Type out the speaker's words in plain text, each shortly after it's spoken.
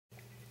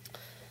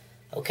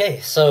Okay,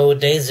 so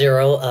day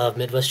 0 of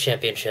Midwest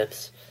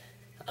Championships.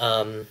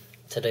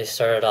 Today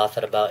started off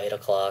at about 8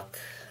 o'clock,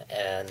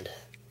 and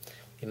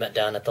we met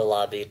down at the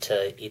lobby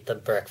to eat the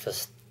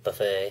breakfast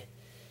buffet.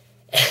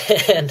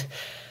 And it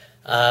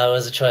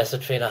was a choice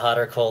between a hot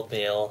or cold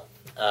meal.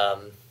 I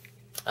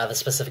have a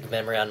specific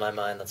memory on my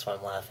mind, that's why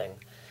I'm laughing.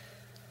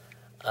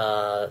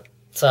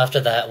 So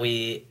after that,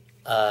 we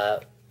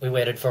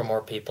waited for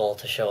more people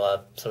to show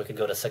up so we could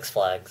go to Six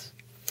Flags.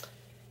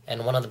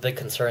 And one of the big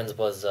concerns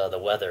was the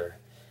weather,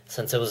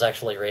 since it was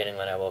actually raining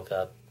when I woke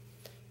up.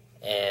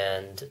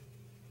 And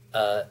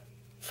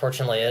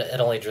fortunately, it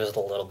only drizzled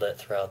a little bit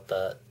throughout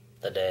the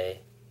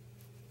day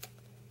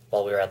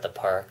while we were at the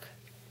park.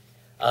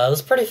 It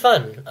was pretty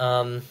fun.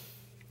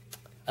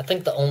 I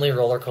think the only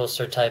roller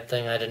coaster type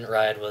thing I didn't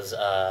ride was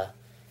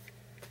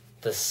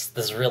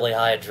this really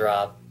high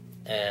drop.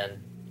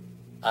 And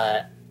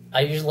I'm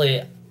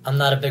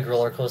not a big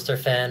roller coaster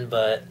fan,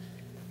 but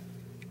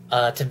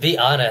to be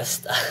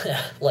honest,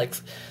 like,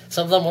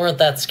 some of them weren't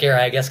that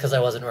scary, I guess because I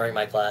wasn't wearing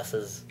my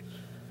glasses.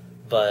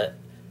 But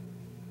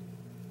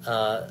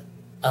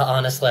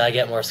honestly, I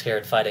get more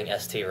scared fighting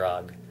ST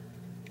Rog.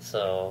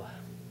 So,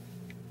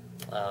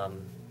 yeah,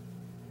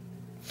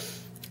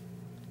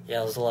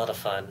 it was a lot of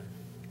fun.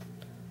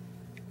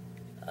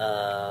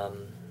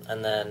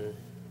 And then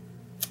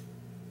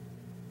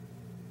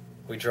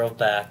we drove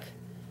back,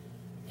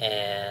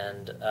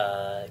 and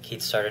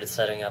Keith started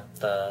setting up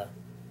the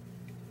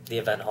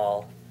event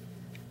hall,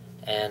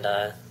 and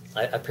I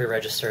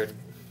pre-registered.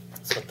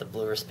 That's what the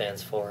blue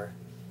wristband's for.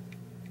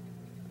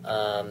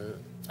 I've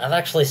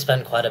actually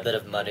spent quite a bit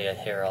of money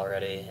here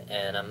already,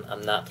 and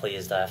I'm not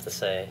pleased, I have to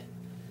say.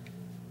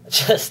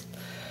 Just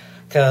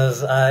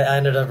because I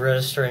ended up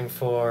registering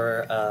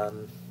for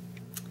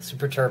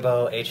Super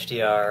Turbo,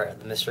 HDR,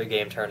 the Mystery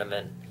Game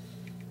Tournament,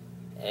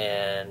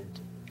 and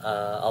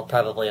I'll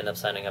probably end up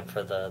signing up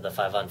for the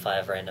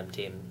 5-on-5 random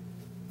team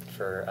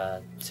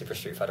for Super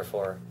Street Fighter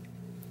 4.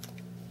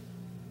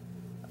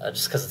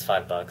 Just because it's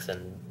 $5,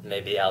 and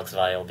maybe Alex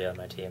Valle will be on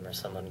my team or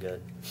someone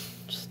good,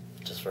 just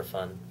for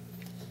fun.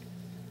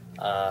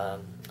 I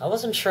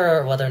wasn't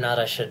sure whether or not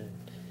I should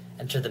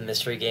enter the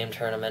mystery game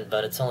tournament,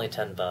 but it's only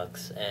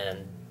 $10,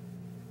 and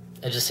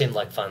it just seemed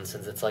like fun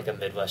since it's like a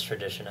Midwest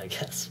tradition, I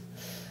guess.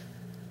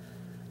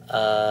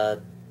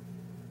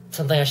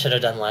 Something I should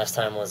have done last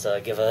time was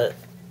give a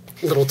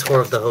little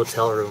tour of the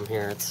hotel room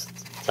here. It's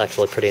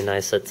actually pretty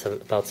nice. It's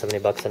about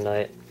 $70 a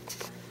night.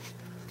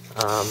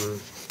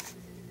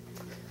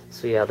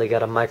 So yeah, they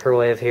got a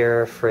microwave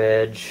here,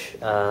 fridge,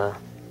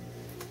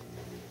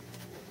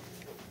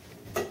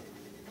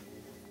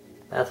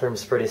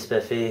 bathroom's pretty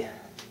spiffy.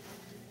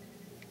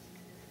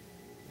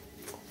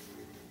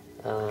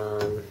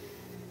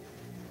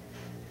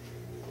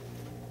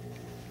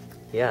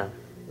 Yeah,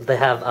 they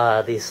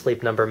have these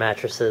Sleep Number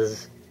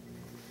mattresses.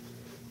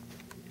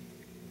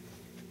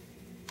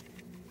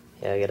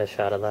 Yeah, I get a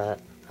shot of that.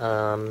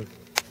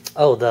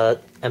 Oh,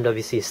 the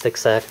MWC stick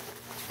set.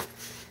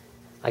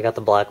 I got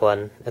the black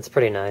one. It's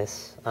pretty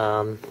nice.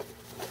 I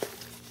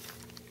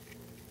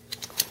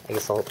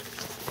guess I'll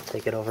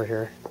take it over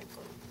here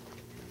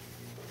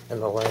in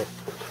the light.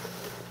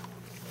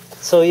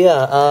 So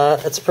yeah,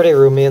 it's pretty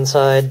roomy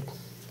inside.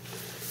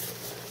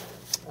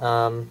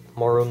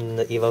 More room than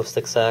the Evo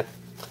stick sack.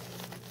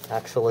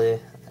 Actually,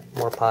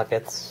 more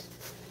pockets.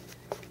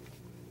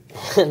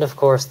 And of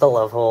course, the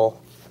love hole.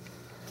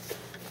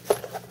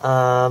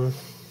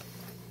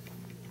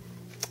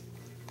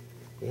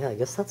 Yeah, I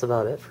guess that's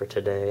about it for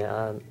today.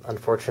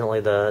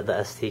 Unfortunately,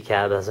 the ST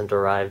cab hasn't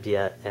arrived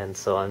yet, and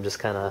so I'm just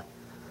kind of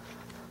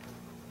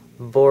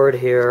bored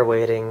here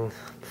waiting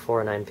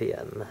before 9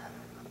 p.m.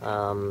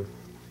 I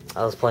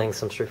was playing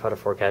some Street Fighter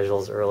 4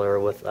 casuals earlier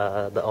with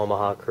the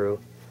Omaha crew.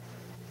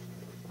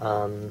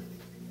 I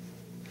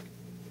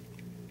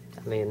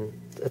mean,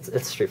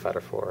 it's Street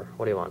Fighter 4.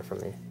 What do you want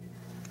from me?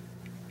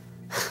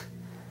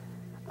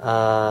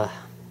 Yeah,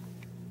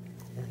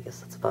 I guess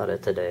that's about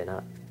it today.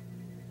 Not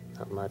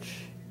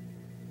much.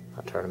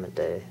 Not tournament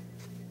day.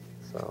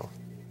 So,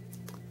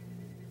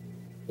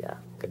 yeah,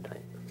 good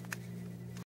night.